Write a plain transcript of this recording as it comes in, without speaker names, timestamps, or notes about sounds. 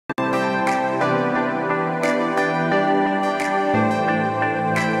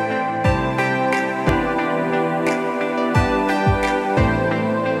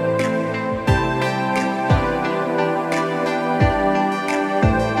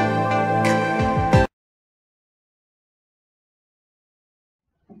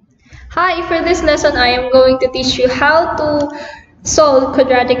Hi, for this lesson, I am going to teach you how to solve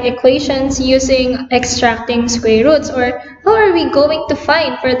quadratic equations using extracting square roots, or how are we going to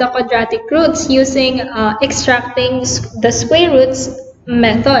find for the quadratic roots using extracting the square roots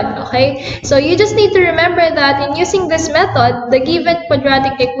method. Okay, so you just need to remember that in using this method, the given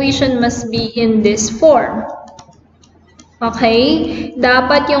quadratic equation must be in this form. Okay,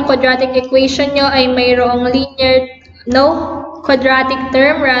 dapat yung quadratic equation nyo ay mayroong quadratic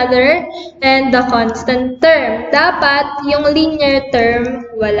term rather, and the constant term. Dapat yung linear term,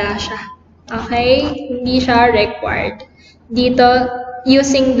 wala siya. Okay? Hindi siya required dito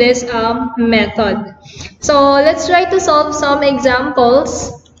using this method. So, let's try to solve some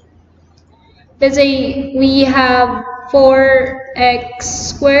examples. Let's say we have 4x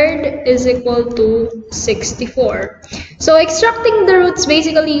squared is equal to 64. So extracting the roots,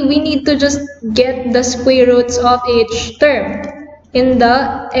 basically, we need to just get the square roots of each term in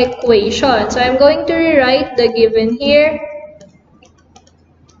the equation. So I'm going to rewrite the given here.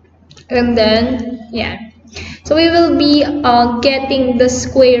 And then, yeah. So we will be getting the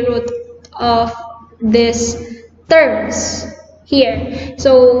square root of these terms here.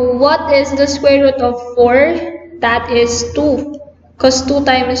 So what is the square root of 4? That is 2, because 2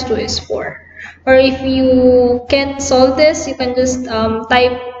 times 2 is 4. Or if you can't solve this, you can just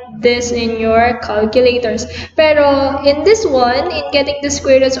type this in your calculators. Pero in this one, in getting the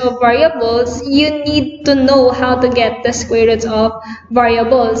square roots of variables, you need to know how to get the square roots of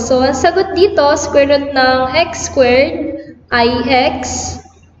variables. So ang sagot dito, square root ng x squared ay x.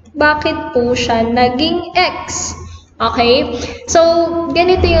 Bakit po siya naging x? Okay? So,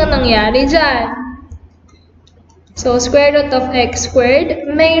 ganito yung nangyari dyan. So, square root of x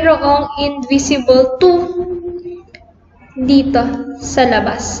squared, mayroong invisible 2 dito sa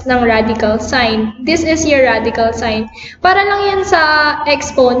labas ng radical sign. This is your radical sign. Para lang yan sa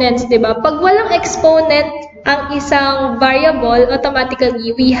exponents, di ba? Pag walang exponent ang isang variable,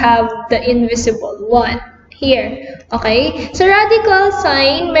 automatically we have the invisible 1 here. Okay? So, radical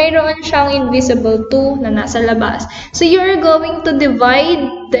sign, mayroon siyang invisible 2 na nasa labas. So, you're going to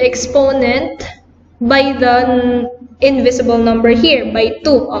divide the exponent by the invisible number here, by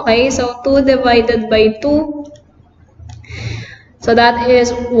 2. Okay? So, 2 divided by 2. So, that is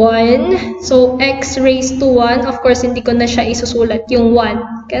 1. So, x raised to 1. Of course, hindi ko na siya isusulat yung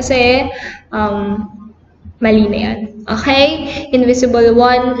 1. Kasi, mali na yan. Okay? Invisible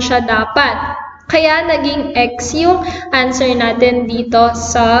 1 siya dapat. Kaya, naging x yung answer natin dito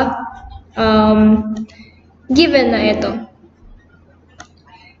sa given na ito.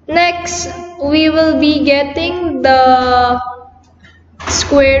 Next, we will be getting the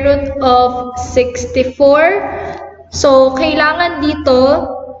square root of 64. So, kailangan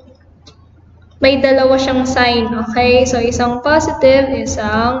dito, may dalawa siyang sign. Okay? So, isang positive,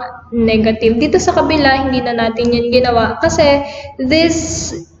 isang negative. Dito sa kabila, hindi na natin yun ginawa. Kasi,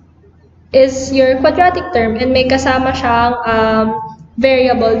 this is your quadratic term and may kasama siyang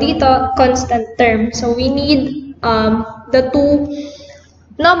variable dito, constant term. So, we need the two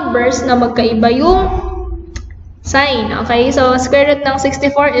numbers na magkaiba yung sign. Okay? So, square root ng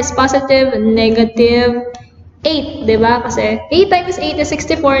 64 is positive, negative 8. Diba? Kasi 8 times 8 is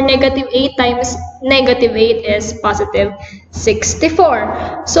 64. Negative 8 times negative 8 is positive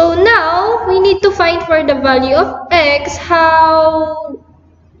 64. So, now, we need to find for the value of x. How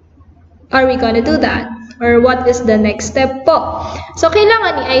are we gonna do that? Or what is the next step po? So,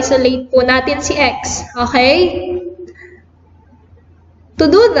 kailangan i-isolate po natin si x. Okay? To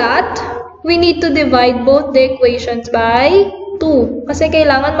do that, we need to divide both the equations by 2. Kasi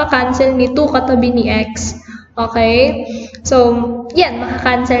kailangan makancel ni 2 katabi ni x. Okay? So, yan,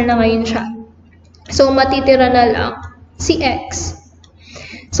 makakancel na ngayon siya. So, matitira na lang si x.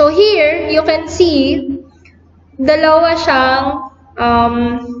 So, here, you can see, dalawa siyang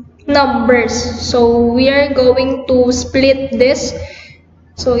numbers. So, we are going to split this.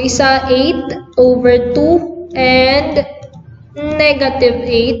 So, isa 8 over 2 and negative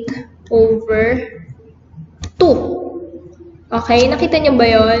 8 over 2. Okay? Nakita niyo ba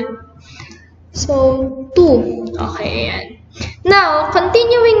yun? So, 2. Okay, yan. Now,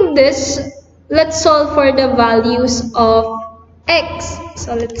 continuing this, let's solve for the values of x.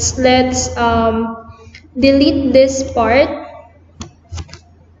 So, let's delete this part.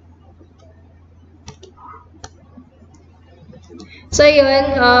 So, yun,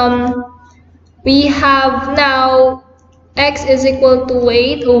 we have now x is equal to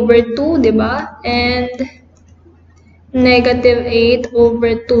 8 over 2, diba? And negative 8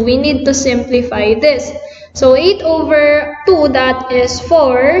 over 2. We need to simplify this. So, 8 over 2, that is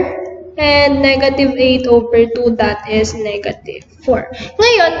 4. And negative 8 over 2, that is negative 4.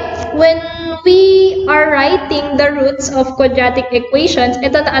 Ngayon, when we are writing the roots of quadratic equations,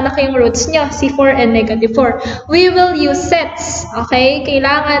 ito na anak yung roots nyo, si 4 and negative 4. We will use sets. Okay?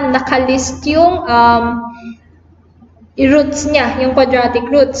 Kailangan nakalist yung roots niya, yung quadratic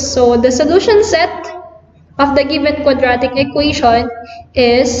roots. So, the solution set of the given quadratic equation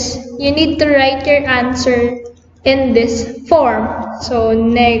is, you need to write your answer in this form. So,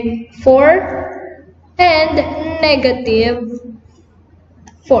 neg 4 and negative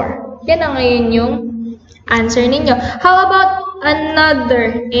 4. Yan ang ngayon yung answer ninyo. How about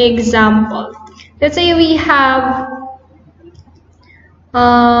another example? Let's say we have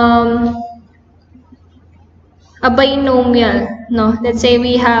a binomial, no? Let's say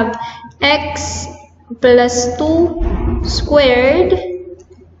we have x plus 2 squared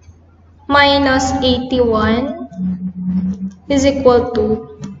minus 81 is equal to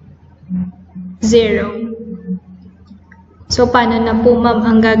 0. So, paano na po, ma'am,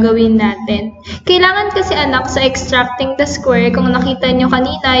 ang gagawin natin? Kailangan kasi, anak, sa extracting the square, kung nakita nyo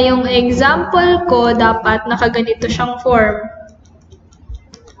kanina, yung example ko, dapat nakaganito siyang form.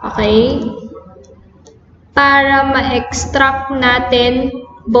 Okay? Para ma-extract natin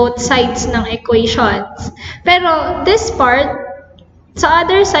both sides ng equations. Pero, this part, sa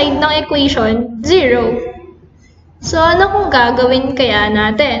other side ng equation, 0. So, ano kung gagawin kaya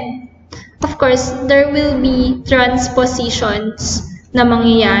natin? Of course, there will be transpositions na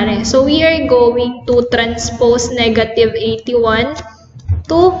mangyayari. So, we are going to transpose negative 81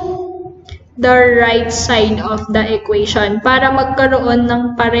 to the right side of the equation para magkaroon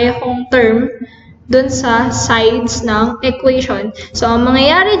ng parehong term dun sa sides ng equation. So, ang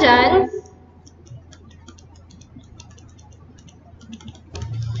mangyayari dyan,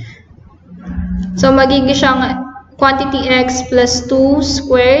 so magiging siyang quantity x plus 2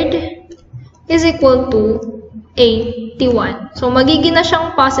 squared is equal to 81. So, magiging na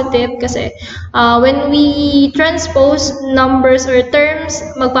siyang positive kasi when we transpose numbers or terms,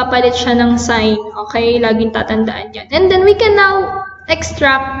 magpapalit siya ng sign. Okay? Laging tatandaan yan. And then, we can now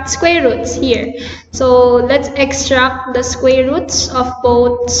extract square roots here. So, let's extract the square roots of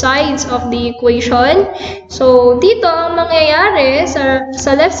both sides of the equation. So, dito, ang mangyayari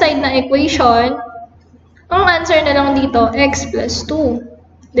sa left side na equation, ang answer na lang dito, x plus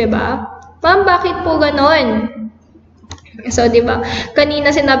 2. Diba? Ma'am, bakit po ganon? So, diba?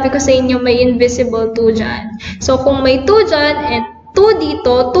 Kanina sinabi ko sa inyo may invisible 2 dyan. So, kung may 2 dyan and 2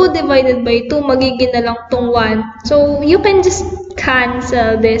 dito, 2 divided by 2, magiging na lang tong 1. So, you can just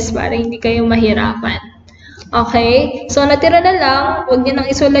cancel this para hindi kayo mahirapan. Okay? So, natira na lang, huwag nyo nang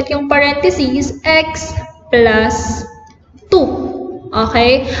isulat yung parentheses, x plus 2.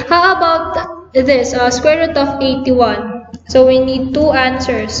 Okay? How about this? Square root of 81. So, we need two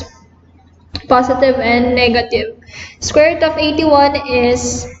answers. Positive and negative. Square root of 81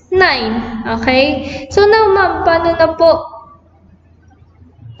 is 9. Okay? So, now, ma'am, paano na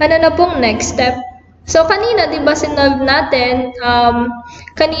pong next step? So, kanina, di ba, sinolve natin,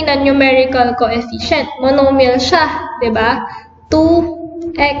 kanina, numerical coefficient. Monomial siya, di ba?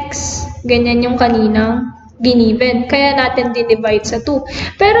 2x. Ganyan yung kaninang giniven. Kaya natin dinivide sa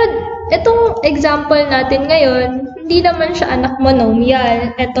 2. Pero, itong example natin ngayon, hindi naman siya anak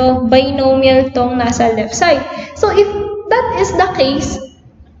monomial. Ito, binomial tong nasa left side. So, if that is the case,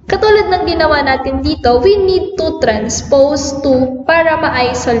 katulad ng ginawa natin dito, we need to transpose 2 para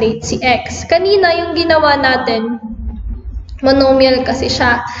ma-isolate si x. Kanina yung ginawa natin, monomial kasi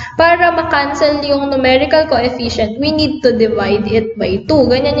siya. Para ma-cancel yung numerical coefficient, we need to divide it by 2.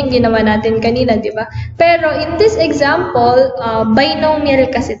 Ganyan yung ginawa natin kanina, di ba? Pero in this example, binomial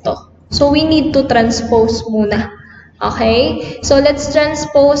kasi to. So we need to transpose muna. Okay? So let's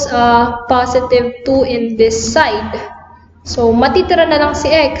transpose positive 2 in this side. So matitira na lang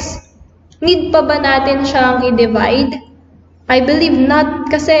si x. Need pa ba natin siyang i-divide? I believe not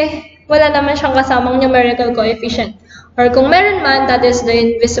kasi wala naman siyang kasamang numerical coefficient. Or kung meron man, that is the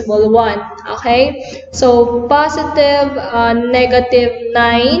invisible 1. Okay? So, positive, negative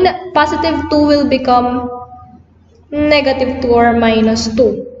 9. Positive 2 will become negative 2 or minus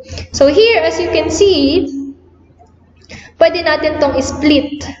 2. So, here, as you can see, pwede natin tong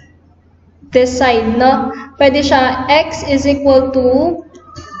split this side, no? Pwede siya, x is equal to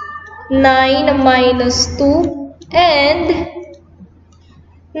 9 minus 2 and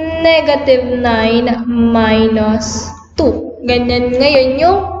negative 9 minus 2. Ganyan ngayon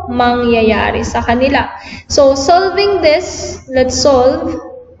yung mangyayari sa kanila. So, solving this, let's solve.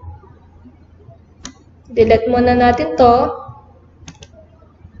 Delete muna natin to.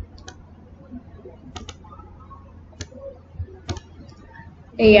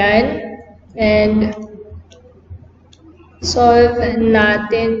 Ayan. And solve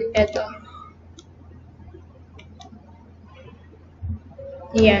natin ito.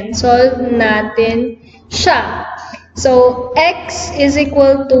 Yan, solve natin siya. So, x is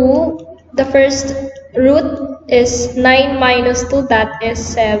equal to, the first root is 9 minus 2, that is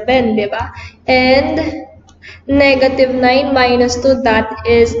 7, di ba? And negative 9 minus 2, that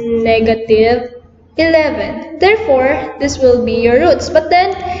is negative 11. Therefore, this will be your roots. But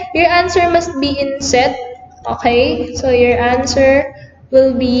then, your answer must be in set. Okay? So, your answer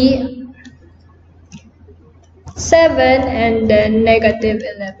will be 7 and then negative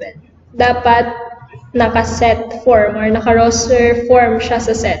 11. Dapat naka-set form or naka-roster form siya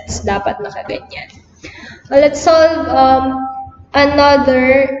sa sets. Dapat naka-ganyan. Let's solve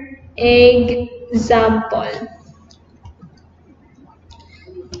another example.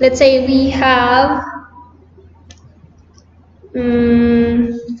 Let's say we have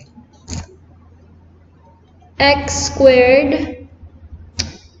x squared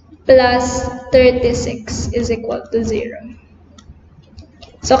plus 36 is equal to 0.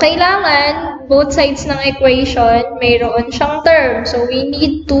 So, kailangan, both sides ng equation, mayroon siyang term. So, we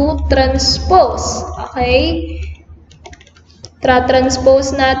need to transpose. Okay?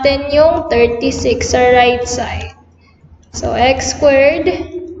 Transpose natin yung 36 sa right side. So, x squared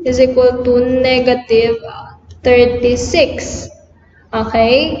is equal to negative 36.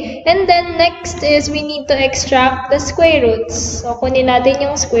 Okay? And then, next is we need to extract the square roots. So, kunin natin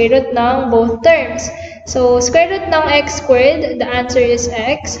yung square root ng both terms. So, square root ng x squared, the answer is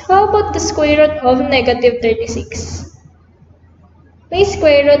x. How about the square root of negative 36? May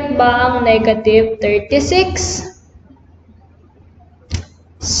square root ba ang negative 36?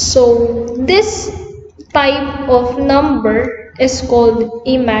 So, this type of number is called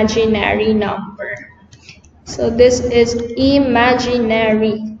imaginary number. So, this is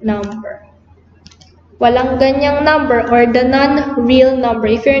imaginary number. Walang ganyang number or the non-real number.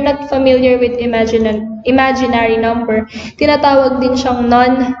 If you're not familiar with imaginary number, tinatawag din siyang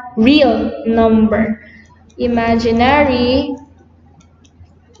non-real number. Imaginary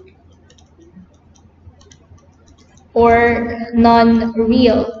or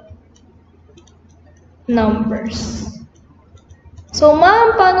non-real numbers. So,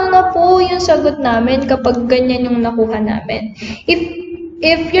 ma'am, paano na po yung sagot namin kapag ganyan yung nakuha namin?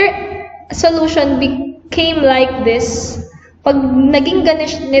 If your solution became like this, pag naging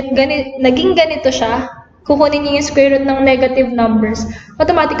ganito siya, kukunin niyo yung square root ng negative numbers,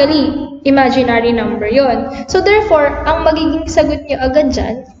 automatically, imaginary number yon. So, therefore, ang magiging sagot niyo agad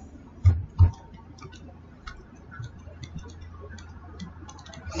dyan,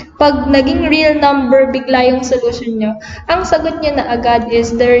 pag naging real number, bigla yung solution nyo, ang sagot nyo na agad is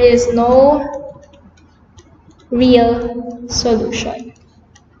there is no real solution.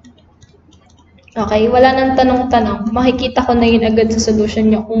 Okay? Wala nang tanong-tanong. Makikita ko na yun agad sa solution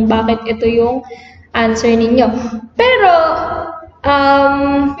nyo kung bakit ito yung answer ninyo. Pero,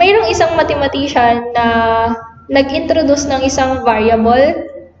 mayroong isang mathematician na nag-introduce ng isang variable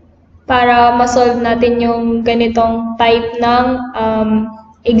para ma-solve natin yung ganitong type ng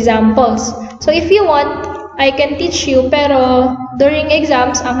examples. So, if you want, I can teach you, pero during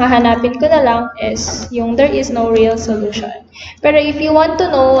exams, ang hahanapin ko na lang is yung there is no real solution. Pero if you want to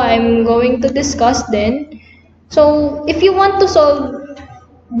know, I'm going to discuss then. So, if you want to solve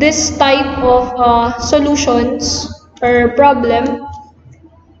this type of solutions or problem,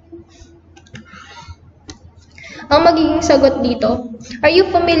 ang magiging sagot dito, are you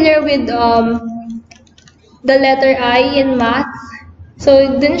familiar with the letter I in math? So,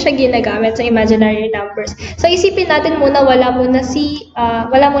 dun siya ginagamit sa imaginary numbers. So, isipin natin muna, wala muna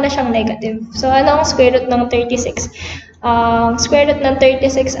siyang negative. So, ano ang square root ng 36? Square root ng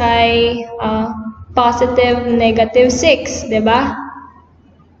 36 ay positive negative 6, di ba?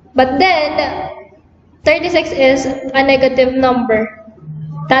 But then, 36 is a negative number.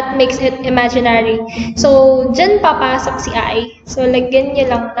 That makes it imaginary. So, dyan papasok si I. So, lagyan niyo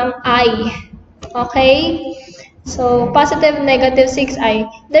lang ng I. Okay? So, positive, negative 6i.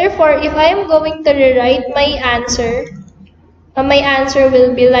 Therefore, if I am going to rewrite my answer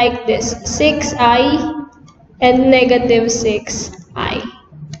will be like this. 6i and negative 6i.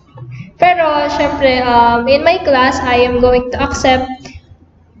 Pero, syempre, in my class, I am going to accept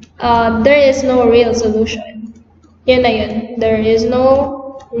there is no real solution. Yun na yun. There is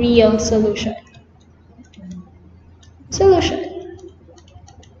no real solution.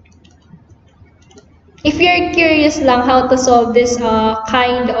 If you're curious lang how to solve this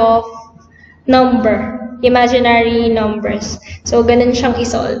kind of number, imaginary numbers, so ganun siyang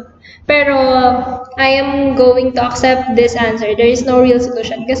isolve. Pero I am going to accept this answer. There is no real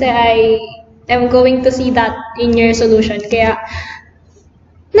solution kasi I am going to see that in your solution. Kaya,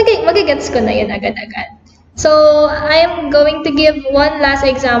 magigets ko na yun agad-agad. So, I'm going to give one last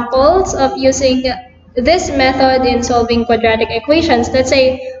examples of using this method in solving quadratic equations. Let's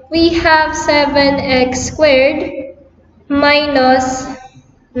say we have 7x squared minus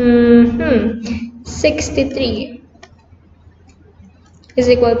 63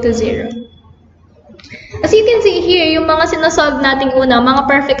 is equal to 0. As you can see here, yung mga sinasolve nating una, mga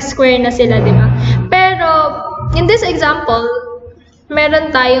perfect square na sila, di ba? Pero, in this example,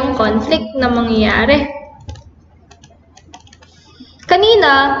 meron tayong conflict na mangyayari.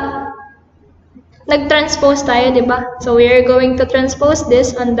 Kanina, nag-transpose tayo, di ba? So, we are going to transpose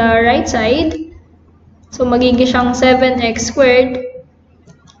this on the right side. So, magiging siyang 7x squared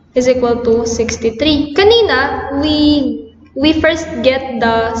is equal to 63. Kanina, we first get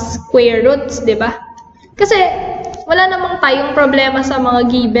the square roots, di ba? Kasi, wala namang tayong problema sa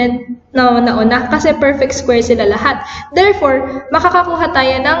mga given na nauna kasi perfect square sila lahat. Therefore, makakakuha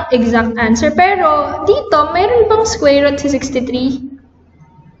tayo ng exact answer. Pero, dito, mayroon bang square root si 63?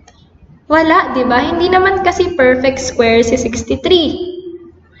 Wala, di ba? Hindi naman kasi perfect square si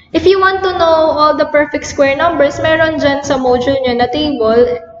 63. If you want to know all the perfect square numbers, meron dyan sa module nyo na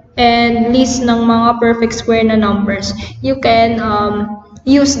table and list ng mga perfect square na numbers. You can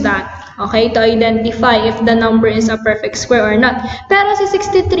use that, okay, to identify if the number is a perfect square or not. Pero si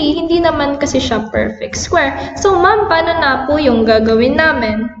 63, hindi naman kasi siya perfect square. So, ma'am, paano na po yung gagawin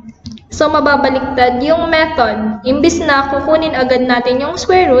namin? So, mababaliktad yung method. Imbis na kukunin agad natin yung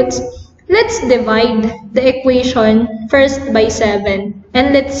square roots, let's divide the equation first by 7.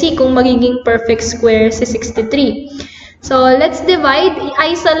 And let's see kung magiging perfect square si 63. So, let's divide.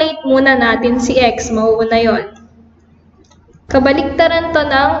 I-isolate muna natin si x. Mauuna yon. Kabaliktaran to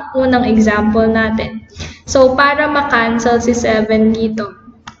ng unang example natin. So, para ma-cancel si 7 dito,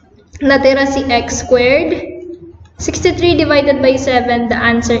 natira si x squared. 63 divided by 7, the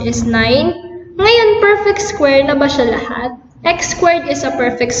answer is 9. Ngayon, perfect square na ba siya lahat? X squared is a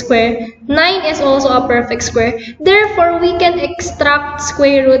perfect square. 9 is also a perfect square. Therefore, we can extract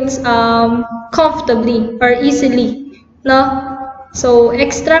square roots comfortably or easily. No? So,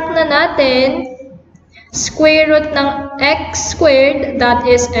 extract na natin square root ng x squared, that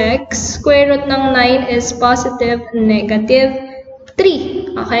is x. Square root ng 9 is positive, negative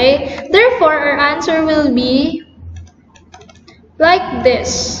 3. Okay? Therefore, our answer will be like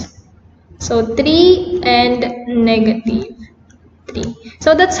this. So, 3 and negative 3.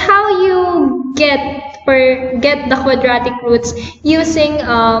 So, that's how you get the quadratic roots using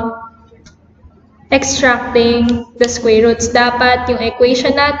extracting the square roots. Dapat yung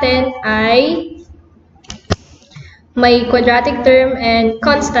equation natin ay may quadratic term and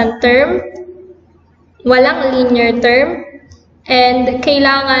constant term, walang linear term, and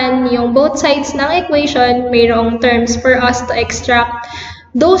kailangan yung both sides ng equation mayroong terms for us to extract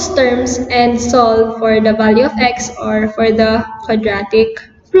those terms and solve for the value of x or for the quadratic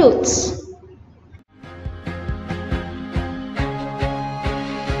roots.